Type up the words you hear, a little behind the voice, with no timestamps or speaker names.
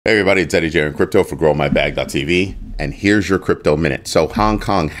Hey everybody, it's Eddie J in Crypto for GrowMyBag.tv, and here's your Crypto Minute. So Hong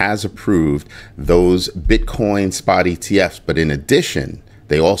Kong has approved those Bitcoin spot ETFs, but in addition,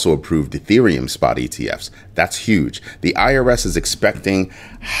 they also approved Ethereum spot ETFs. That's huge. The IRS is expecting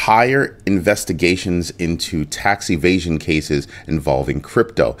higher investigations into tax evasion cases involving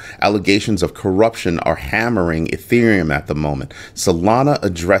crypto. Allegations of corruption are hammering Ethereum at the moment. Solana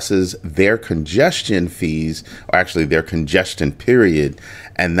addresses their congestion fees, or actually their congestion period,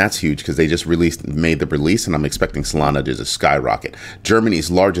 and that's huge because they just made the release, and I'm expecting Solana to just skyrocket. Germany's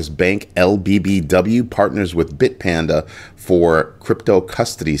largest bank, LBBW, partners with Bitpanda for crypto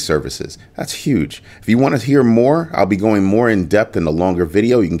custody services. That's huge. If you want to hear more, I'll be going more in depth in a longer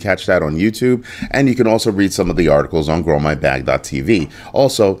video. You can catch that on YouTube, and you can also read some of the articles on growmybag.tv.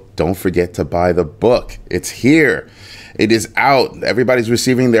 Also, don't forget to buy the book. It's here. It is out. Everybody's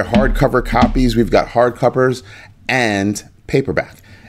receiving their hardcover copies. We've got hardcovers and paperback.